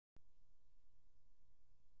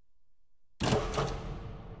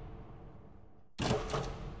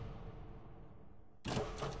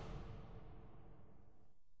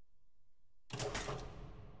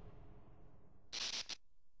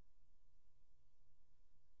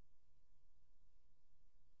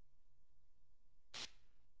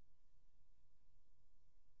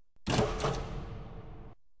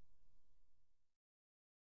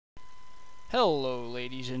Hello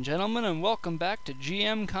ladies and gentlemen, and welcome back to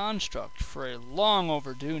GM Construct for a long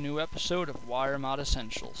overdue new episode of WireMod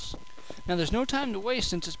Essentials. Now there's no time to waste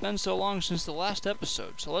since it's been so long since the last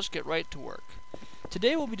episode, so let's get right to work.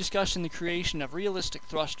 Today we'll be discussing the creation of realistic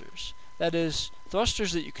thrusters, that is,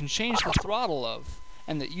 thrusters that you can change the throttle of,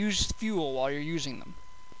 and that use fuel while you're using them.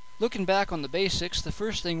 Looking back on the basics, the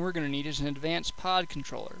first thing we're going to need is an advanced pod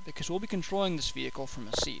controller, because we'll be controlling this vehicle from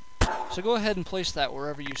a seat. So go ahead and place that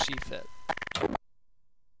wherever you see fit.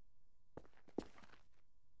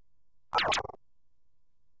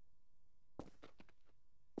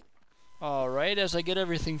 Alright, as I get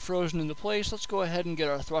everything frozen into place, let's go ahead and get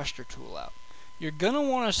our thruster tool out. You're going to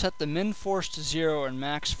want to set the min force to 0 and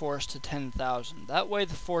max force to 10,000. That way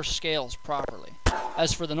the force scales properly.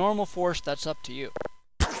 As for the normal force, that's up to you.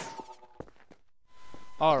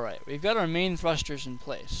 Alright, we've got our main thrusters in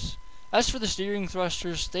place. As for the steering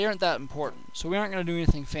thrusters, they aren't that important, so we aren't going to do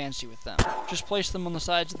anything fancy with them. Just place them on the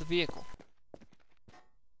sides of the vehicle.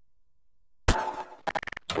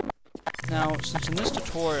 Now, since in this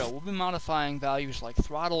tutorial we'll be modifying values like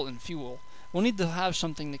throttle and fuel, we'll need to have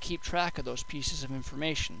something to keep track of those pieces of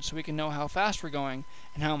information so we can know how fast we're going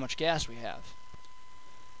and how much gas we have.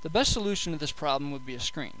 The best solution to this problem would be a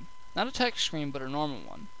screen. Not a text screen, but a normal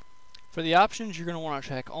one. For the options, you're going to want to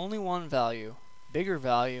check only one value, bigger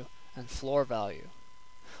value, and floor value.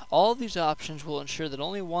 All of these options will ensure that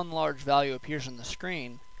only one large value appears on the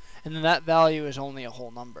screen, and then that value is only a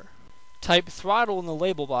whole number. Type throttle in the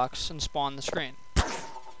label box and spawn the screen.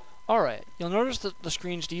 Alright, you'll notice that the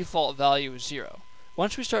screen's default value is 0.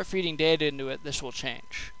 Once we start feeding data into it, this will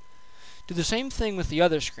change. Do the same thing with the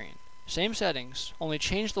other screen. Same settings, only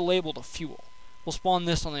change the label to fuel. We'll spawn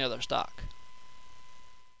this on the other stock.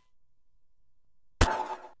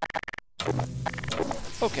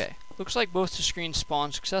 Okay, looks like both the screens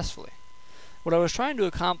spawned successfully. What I was trying to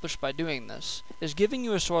accomplish by doing this is giving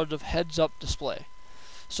you a sort of heads-up display,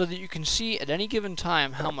 so that you can see at any given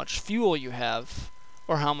time how much fuel you have,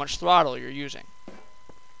 or how much throttle you're using.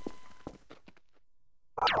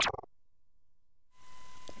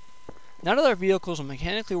 Now that our vehicles are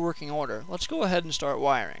mechanically working order, let's go ahead and start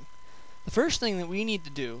wiring. The first thing that we need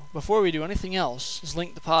to do, before we do anything else, is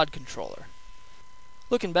link the pod controller.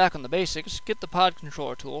 Looking back on the basics, get the pod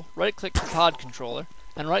controller tool, right-click the pod controller,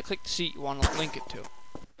 and right-click the seat you want to link it to.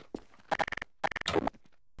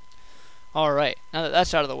 Alright, now that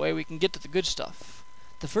that's out of the way, we can get to the good stuff.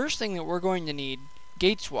 The first thing that we're going to need,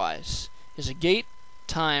 gates-wise, is a gate,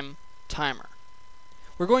 time, timer.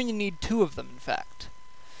 We're going to need 2 of them, in fact.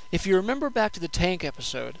 If you remember back to the tank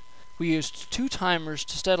episode, we used 2 timers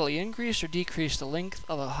to steadily increase or decrease the length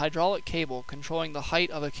of a hydraulic cable controlling the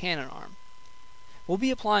height of a cannon arm. We'll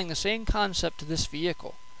be applying the same concept to this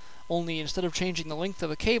vehicle, only instead of changing the length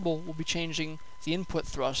of a cable, we'll be changing the input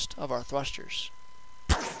thrust of our thrusters.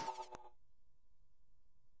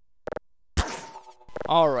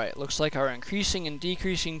 Alright, looks like our increasing and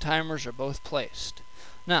decreasing timers are both placed.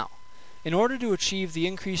 Now, in order to achieve the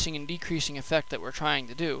increasing and decreasing effect that we're trying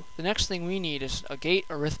to do, the next thing we need is a gate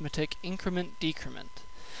arithmetic increment decrement.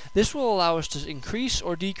 This will allow us to increase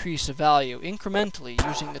or decrease a value incrementally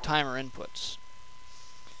using the timer inputs.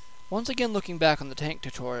 Once again, looking back on the tank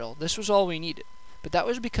tutorial, this was all we needed, but that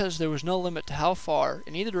was because there was no limit to how far,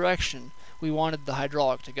 in either direction, we wanted the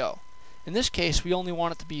hydraulic to go. In this case, we only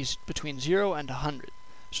want it to be between 0 and 100.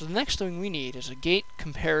 So the next thing we need is a gate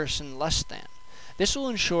comparison less than. This will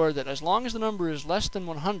ensure that as long as the number is less than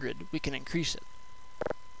 100, we can increase it.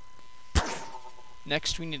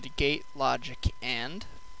 Next, we need a gate logic AND.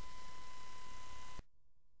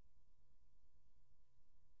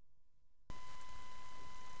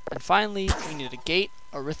 And finally, we need a gate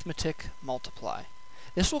arithmetic multiply.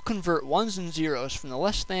 This will convert 1s and 0s from the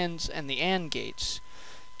less thans and the AND gates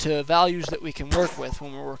to values that we can work with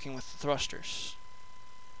when we're working with the thrusters.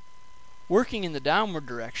 Working in the downward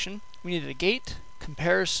direction, we need a gate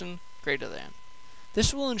comparison greater than.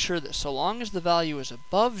 This will ensure that so long as the value is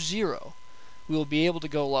above 0, we will be able to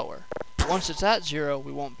go lower. But once it's at 0,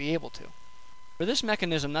 we won't be able to. For this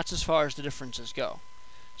mechanism, that's as far as the differences go.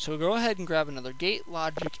 So go ahead and grab another gate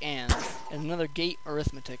logic AND and another gate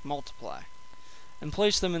arithmetic multiply, and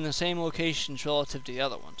place them in the same locations relative to the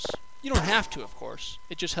other ones. You don't have to, of course.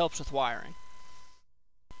 It just helps with wiring.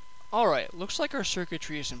 Alright, looks like our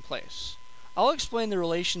circuitry is in place. I'll explain the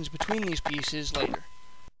relations between these pieces later.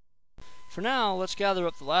 For now, let's gather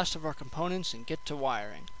up the last of our components and get to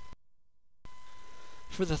wiring.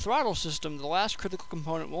 For the throttle system, the last critical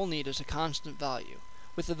component we'll need is a constant value,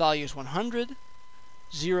 with the values 100,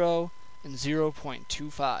 0, and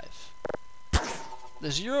 0.25.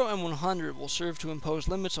 The 0 and 100 will serve to impose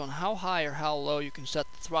limits on how high or how low you can set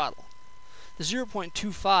the throttle. The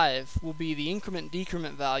 0.25 will be the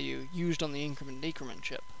increment-decrement value used on the increment-decrement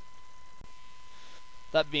chip.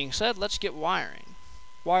 That being said, let's get wiring.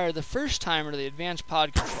 Wire the first timer to the advanced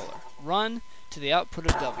pod controller. Run to the output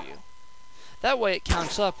of W. That way it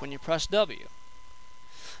counts up when you press W.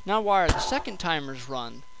 Now wire the second timer's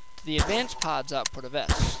run to the advanced pod's output of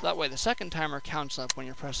S. That way the second timer counts up when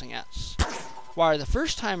you're pressing S. Wire the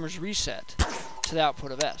first timer's reset to the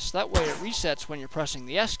output of S. That way it resets when you're pressing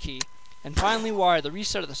the S key. And finally wire the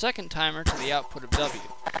reset of the second timer to the output of W.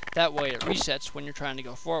 That way it resets when you're trying to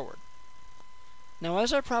go forward. Now,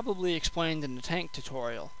 as I probably explained in the tank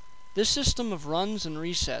tutorial, this system of runs and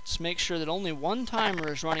resets makes sure that only one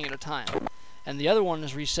timer is running at a time, and the other one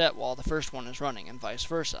is reset while the first one is running, and vice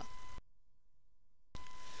versa.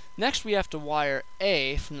 Next, we have to wire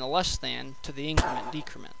A from the less than to the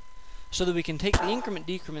increment-decrement, so that we can take the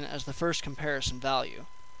increment-decrement as the first comparison value.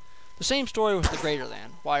 The same story with the greater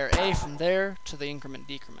than. Wire A from there to the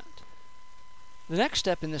increment-decrement. The next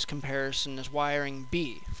step in this comparison is wiring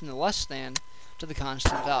B from the less than to the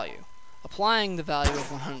constant value, applying the value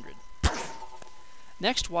of 100.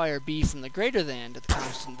 Next, wire B from the greater than to the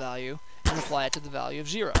constant value and apply it to the value of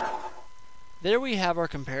 0. There we have our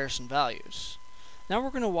comparison values. Now we're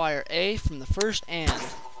going to wire A from the first AND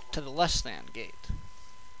to the less than gate,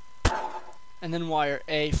 and then wire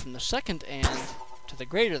A from the second AND to the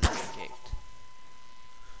greater than gate.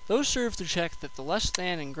 Those serve to check that the less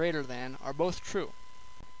than and greater than are both true.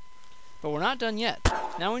 But we're not done yet.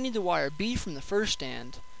 Now we need to wire B from the first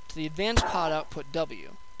AND to the advanced pod output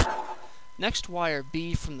W. Next, wire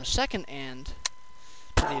B from the second AND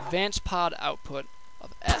to the advanced pod output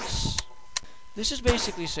of S. This is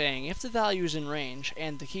basically saying if the value is in range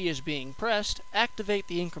and the key is being pressed, activate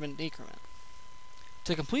the increment-decrement.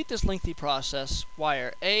 To complete this lengthy process,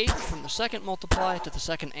 wire A from the second multiply to the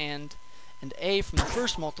second AND, and A from the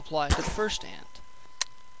first multiply to the first AND.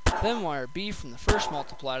 Then wire B from the first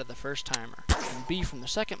multiply to the first timer, and B from the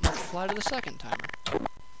second multiply to the second timer.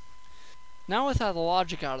 Now with all the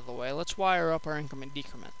logic out of the way, let's wire up our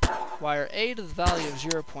increment-decrement. Wire A to the value of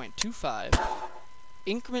 0.25,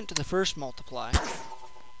 increment to the first multiply,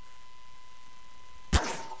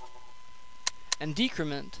 and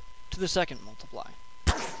decrement to the second multiply.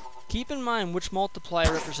 Keep in mind which multiply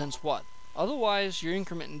represents what, otherwise your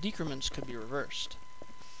increment and decrements could be reversed.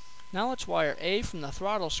 Now let's wire A from the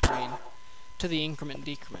throttle screen to the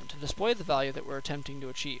increment-decrement to display the value that we're attempting to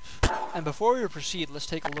achieve. And before we proceed, let's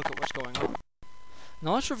take a look at what's going on.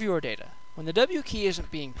 Now let's review our data. When the W key isn't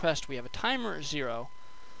being pressed, we have a timer at 0,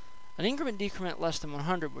 an increment-decrement less than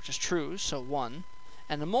 100, which is true, so 1,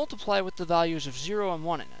 and a multiply with the values of 0 and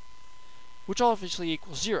 1 in it, which obviously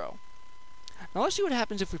equals 0. Now let's see what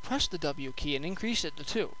happens if we press the W key and increase it to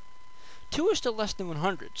 2. 2 is still less than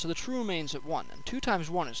 100, so the true remains at 1, and 2 times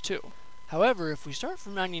 1 is 2. However, if we start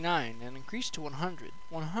from 99 and increase to 100,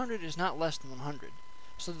 100 is not less than 100,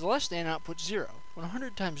 so the less than outputs 0.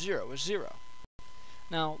 100 times 0 is 0.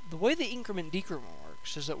 Now, the way the increment-decrement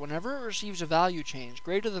works is that whenever it receives a value change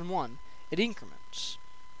greater than 1, it increments.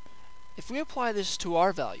 If we apply this to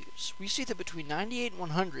our values, we see that between 98 and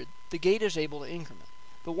 100, the gate is able to increment,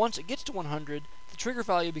 but once it gets to 100, the trigger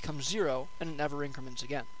value becomes 0, and it never increments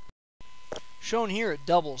again. Shown here at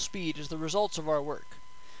double speed is the results of our work.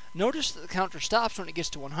 Notice that the counter stops when it gets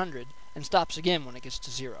to 100, and stops again when it gets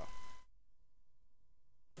to 0.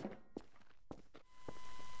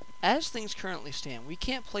 As things currently stand, we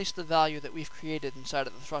can't place the value that we've created inside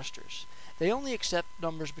of the thrusters. They only accept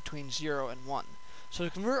numbers between 0 and 1. So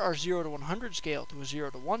to convert our 0 to 100 scale to a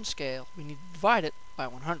 0 to 1 scale, we need to divide it by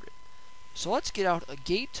 100. So let's get out a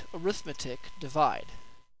gate arithmetic divide.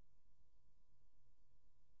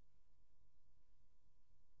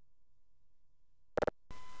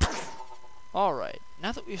 Alright,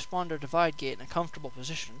 now that we've spawned our divide gate in a comfortable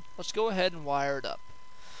position, let's go ahead and wire it up.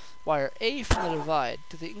 Wire A from the divide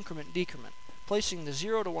to the increment-decrement, placing the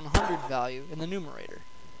 0 to 100 value in the numerator.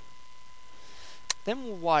 Then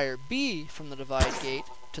we'll wire B from the divide gate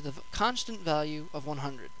to the constant value of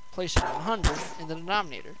 100, placing 100 in the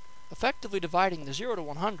denominator, effectively dividing the 0 to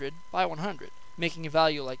 100 by 100, making a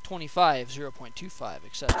value like 25, 0.25,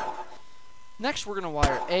 etc. Next, we're going to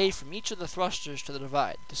wire A from each of the thrusters to the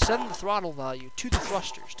divide to send the throttle value to the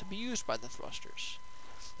thrusters to be used by the thrusters.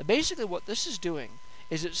 And basically what this is doing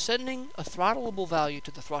is it's sending a throttleable value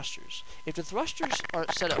to the thrusters. If the thrusters are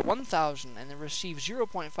set at 1000 and they receive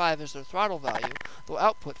 0.5 as their throttle value, they'll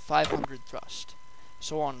output 500 thrust,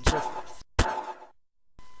 so on and so forth.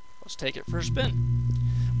 Let's take it for a spin.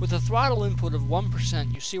 With a throttle input of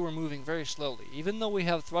 1%, you see we're moving very slowly, even though we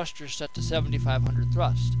have thrusters set to 7500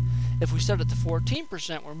 thrust. If we set it to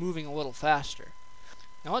 14%, we're moving a little faster.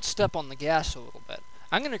 Now let's step on the gas a little bit.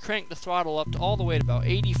 I'm going to crank the throttle up to all the way to about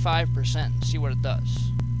 85% and see what it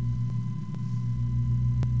does.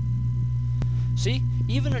 See?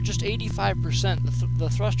 Even at just 85%, the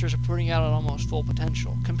thrusters are putting out at almost full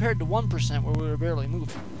potential, compared to 1% where we were barely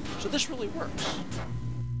moving. So this really works.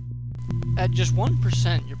 At just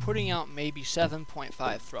 1%, you're putting out maybe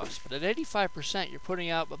 7.5 thrust, but at 85%, you're putting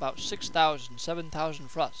out about 6,000, 7,000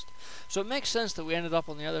 thrust. So it makes sense that we ended up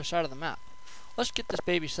on the other side of the map. Let's get this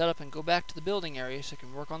baby set up and go back to the building area so it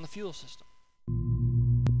can work on the fuel system.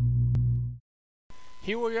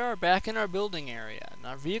 Here we are back in our building area, and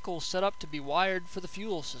our vehicle is set up to be wired for the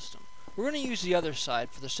fuel system. We're going to use the other side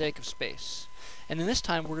for the sake of space, and in this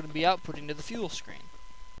time we're going to be outputting to the fuel screen.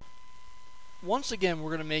 Once again, we're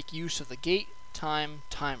going to make use of the gate time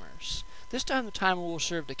timers. This time the timer will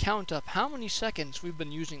serve to count up how many seconds we've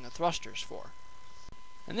been using the thrusters for.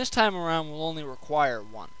 And this time around we'll only require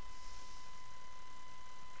 1.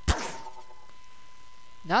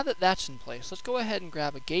 Now that that's in place, let's go ahead and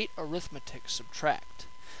grab a gate arithmetic subtract.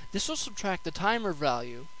 This will subtract the timer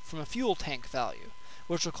value from a fuel tank value,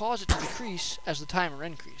 which will cause it to decrease as the timer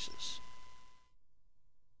increases.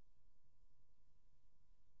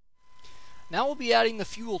 Now we'll be adding the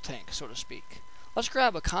fuel tank, so to speak. Let's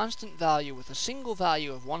grab a constant value with a single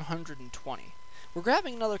value of 120. We're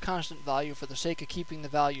grabbing another constant value for the sake of keeping the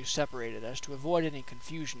values separated as to avoid any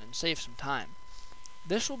confusion and save some time.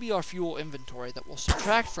 This will be our fuel inventory that we'll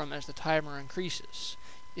subtract from as the timer increases.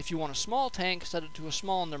 If you want a small tank, set it to a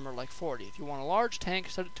small number like 40. If you want a large tank,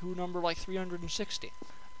 set it to a number like 360.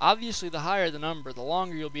 Obviously, the higher the number, the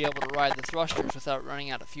longer you'll be able to ride the thrusters without running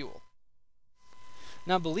out of fuel.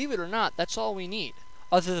 Now, believe it or not, that's all we need,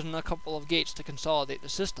 other than a couple of gates to consolidate the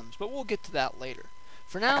systems, but we'll get to that later.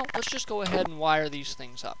 For now, let's just go ahead and wire these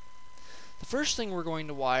things up. The first thing we're going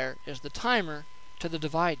to wire is the timer to the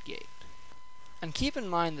divide gate. And keep in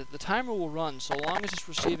mind that the timer will run so long as it's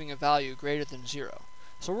receiving a value greater than 0.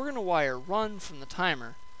 So we're going to wire run from the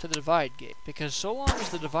timer to the divide gate, because so long as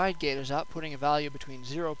the divide gate is outputting a value between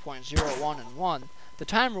 0.01 and 1, the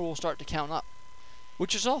timer will start to count up.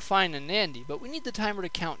 Which is all fine and dandy, but we need the timer to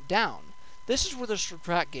count down. This is where the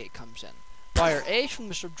subtract gate comes in. Wire A from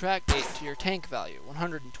the subtract gate to your tank value,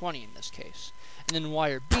 120 in this case, and then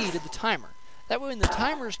wire B to the timer. That way when the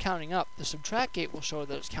timer is counting up, the subtract gate will show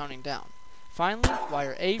that it's counting down. Finally,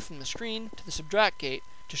 wire A from the screen to the subtract gate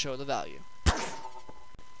to show the value.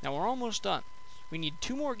 Now we're almost done. We need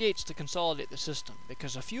 2 more gates to consolidate the system,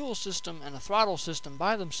 because a fuel system and a throttle system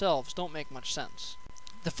by themselves don't make much sense.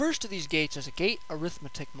 The first of these gates is a gate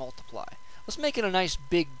arithmetic multiply. Let's make it a nice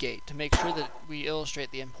big gate to make sure that we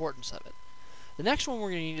illustrate the importance of it. The next one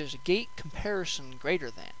we're going to need is a gate comparison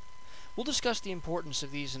greater than. We'll discuss the importance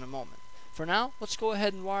of these in a moment. For now, let's go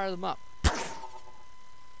ahead and wire them up.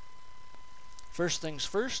 First things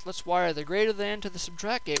first, let's wire the greater than to the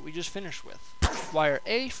subtract gate we just finished with. Wire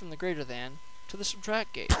A from the greater than to the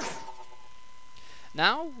subtract gate.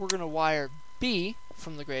 Now we're going to wire B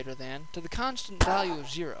from the greater than to the constant value of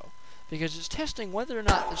 0, because it's testing whether or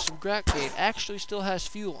not the subtract gate actually still has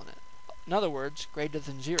fuel in it. In other words, greater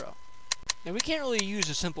than 0. Now we can't really use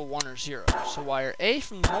a simple 1 or 0, so wire A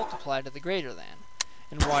from the multiply to the greater than,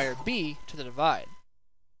 and wire B to the divide.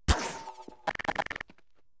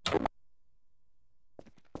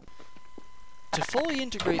 To fully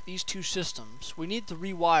integrate these two systems, we need to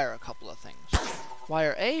rewire a couple of things.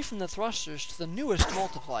 Wire A from the thrusters to the newest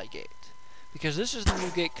multiply gate, because this is the new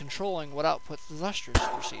gate controlling what output the thrusters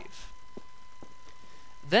receive.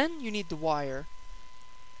 Then you need to wire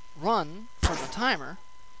run from the timer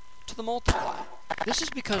to the multiply. This is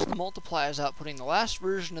because the multiply is outputting the last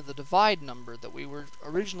version of the divide number that we were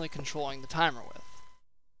originally controlling the timer with.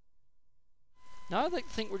 Now I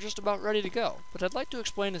think we're just about ready to go, but I'd like to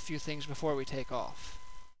explain a few things before we take off.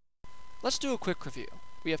 Let's do a quick review.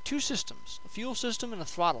 We have 2 systems, a fuel system and a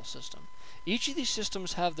throttle system. Each of these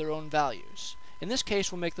systems have their own values. In this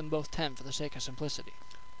case, we'll make them both 10 for the sake of simplicity.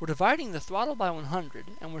 We're dividing the throttle by 100,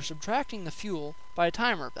 and we're subtracting the fuel by a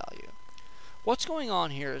timer value. What's going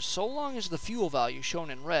on here is so long as the fuel value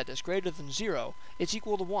shown in red is greater than 0, it's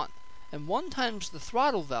equal to 1. And 1 times the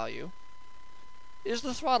throttle value is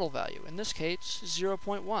the throttle value. In this case,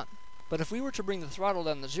 0.1. But if we were to bring the throttle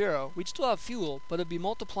down to 0, we'd still have fuel, but it'd be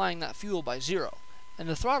multiplying that fuel by 0, and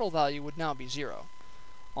the throttle value would now be 0.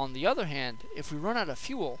 On the other hand, if we run out of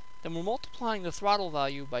fuel, then we're multiplying the throttle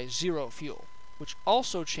value by 0 fuel, which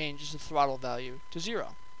also changes the throttle value to 0.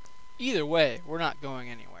 Either way, we're not going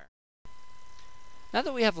anywhere. Now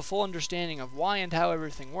that we have a full understanding of why and how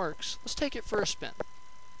everything works, let's take it for a spin.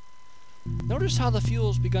 Notice how the fuel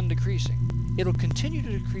has begun decreasing. It'll continue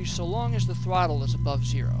to decrease so long as the throttle is above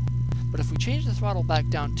 0. but if we change the throttle back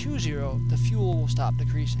down to 0, the fuel will stop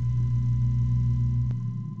decreasing.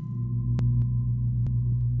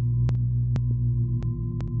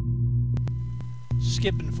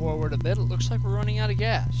 Skipping forward a bit, it looks like we're running out of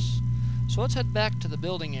gas. So let's head back to the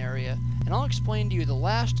building area, and I'll explain to you the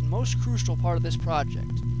last and most crucial part of this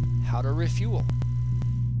project: how to refuel.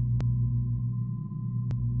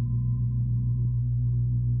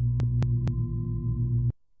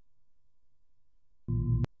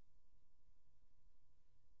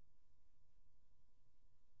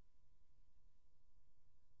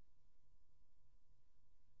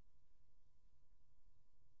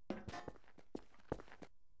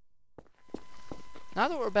 Now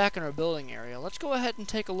that we're back in our building area, let's go ahead and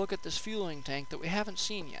take a look at this fueling tank that we haven't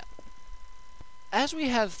seen yet. As we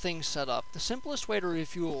have things set up, the simplest way to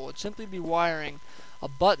refuel would simply be wiring a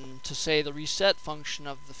button to, say, the reset function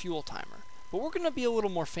of the fuel timer. But we're going to be a little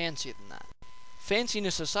more fancy than that.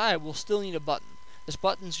 Fanciness aside, we'll still need a button. This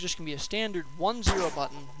button's just going to be a standard 1-0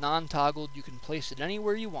 button, non-toggled. You can place it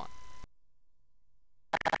anywhere you want.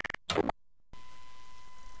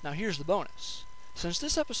 Now here's the bonus. Since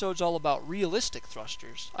this episode's all about realistic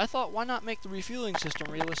thrusters, I thought why not make the refueling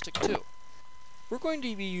system realistic too? We're going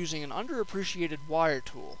to be using an underappreciated wire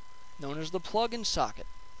tool, known as the plug-in socket.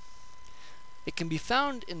 It can be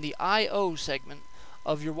found in the I/O segment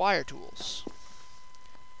of your wire tools.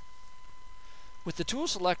 With the tool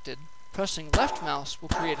selected, pressing left mouse will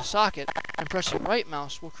create a socket, and pressing right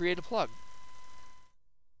mouse will create a plug.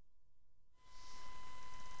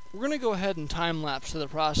 We're going to go ahead and time-lapse to the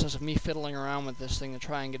process of me fiddling around with this thing to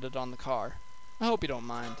try and get it on the car. I hope you don't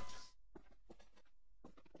mind.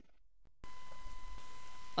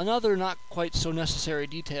 Another not quite so necessary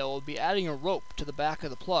detail will be adding a rope to the back of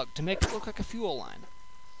the plug to make it look like a fuel line.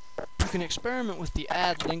 You can experiment with the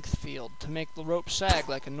add length field to make the rope sag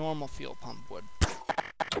like a normal fuel pump would.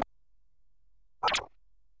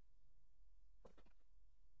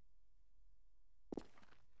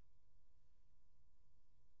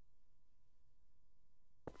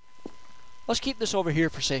 Let's keep this over here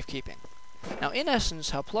for safekeeping. Now, in essence,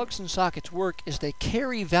 how plugs and sockets work is they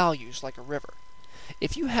carry values like a river.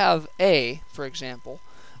 If you have A, for example,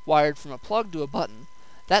 wired from a plug to a button,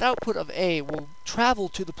 that output of A will travel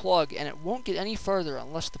to the plug and it won't get any further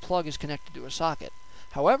unless the plug is connected to a socket.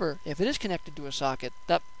 However, if it is connected to a socket,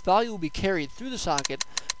 that value will be carried through the socket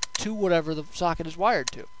to whatever the socket is wired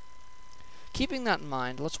to. Keeping that in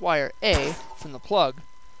mind, let's wire A from the plug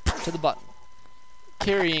to the button,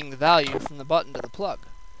 carrying the value from the button to the plug.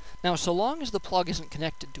 Now, so long as the plug isn't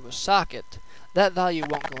connected to a socket, that value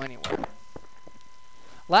won't go anywhere.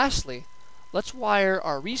 Lastly, let's wire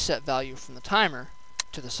our reset value from the timer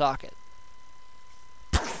to the socket.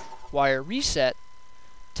 Wire reset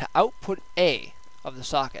to output A of the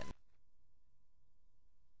socket.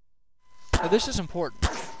 Now, this is important.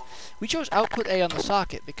 We chose output A on the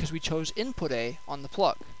socket because we chose input A on the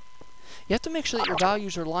plug. You have to make sure that your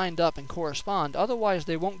values are lined up and correspond, otherwise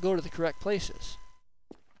they won't go to the correct places.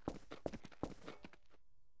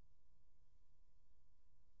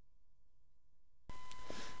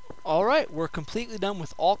 Alright, we're completely done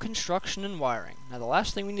with all construction and wiring. Now the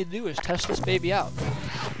last thing we need to do is test this baby out.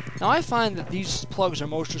 Now I find that these plugs are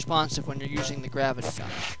most responsive when you're using the gravity gun.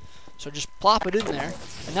 So just plop it in there,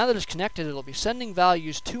 and now that it's connected, it'll be sending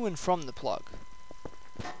values to and from the plug.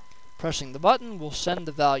 Pressing the button will send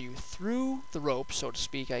the value through the rope, so to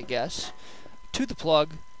speak, I guess, to the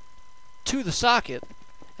plug, to the socket,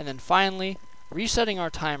 and then finally resetting our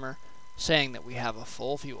timer, saying that we have a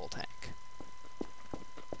full fuel tank.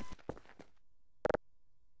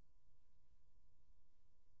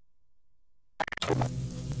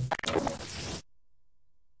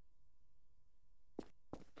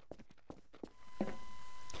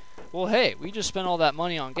 Well, hey, we just spent all that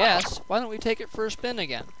money on gas. Why don't we take it for a spin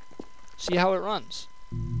again? See how it runs.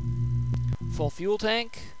 Full fuel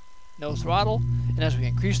tank, no throttle, and as we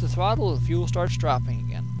increase the throttle, the fuel starts dropping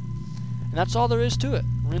again. And that's all there is to it.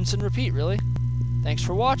 Rinse and repeat, really. Thanks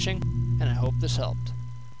for watching, and I hope this helped.